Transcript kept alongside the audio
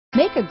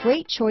Make a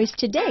great choice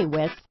today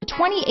with the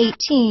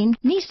 2018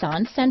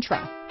 Nissan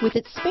Sentra. With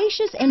its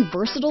spacious and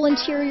versatile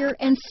interior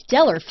and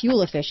stellar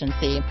fuel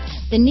efficiency,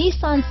 the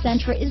Nissan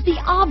Sentra is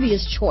the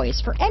obvious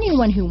choice for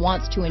anyone who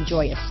wants to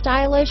enjoy a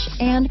stylish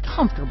and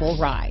comfortable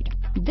ride.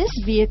 This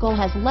vehicle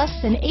has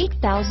less than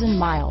 8,000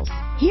 miles.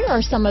 Here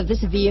are some of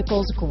this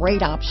vehicle's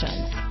great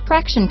options: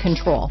 traction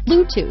control,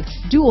 Bluetooth,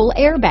 dual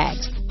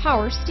airbags,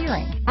 power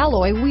steering,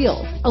 alloy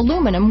wheels,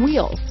 aluminum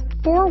wheels,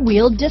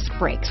 four-wheel disc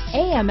brakes,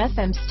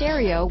 AM/FM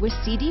stereo with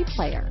CD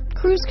player,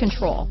 cruise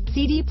control,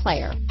 CD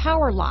player,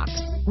 power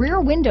locks,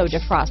 rear window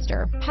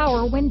defroster,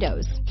 power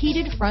windows,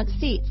 heated front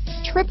seats,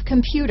 trip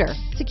computer,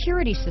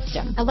 security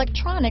system,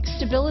 electronic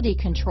stability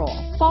control,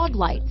 fog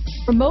lights,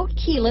 remote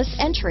keyless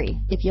entry.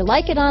 If you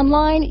like it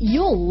online,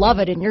 you'll love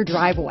it in your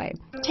driveway.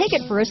 Take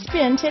it for a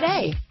spin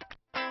today.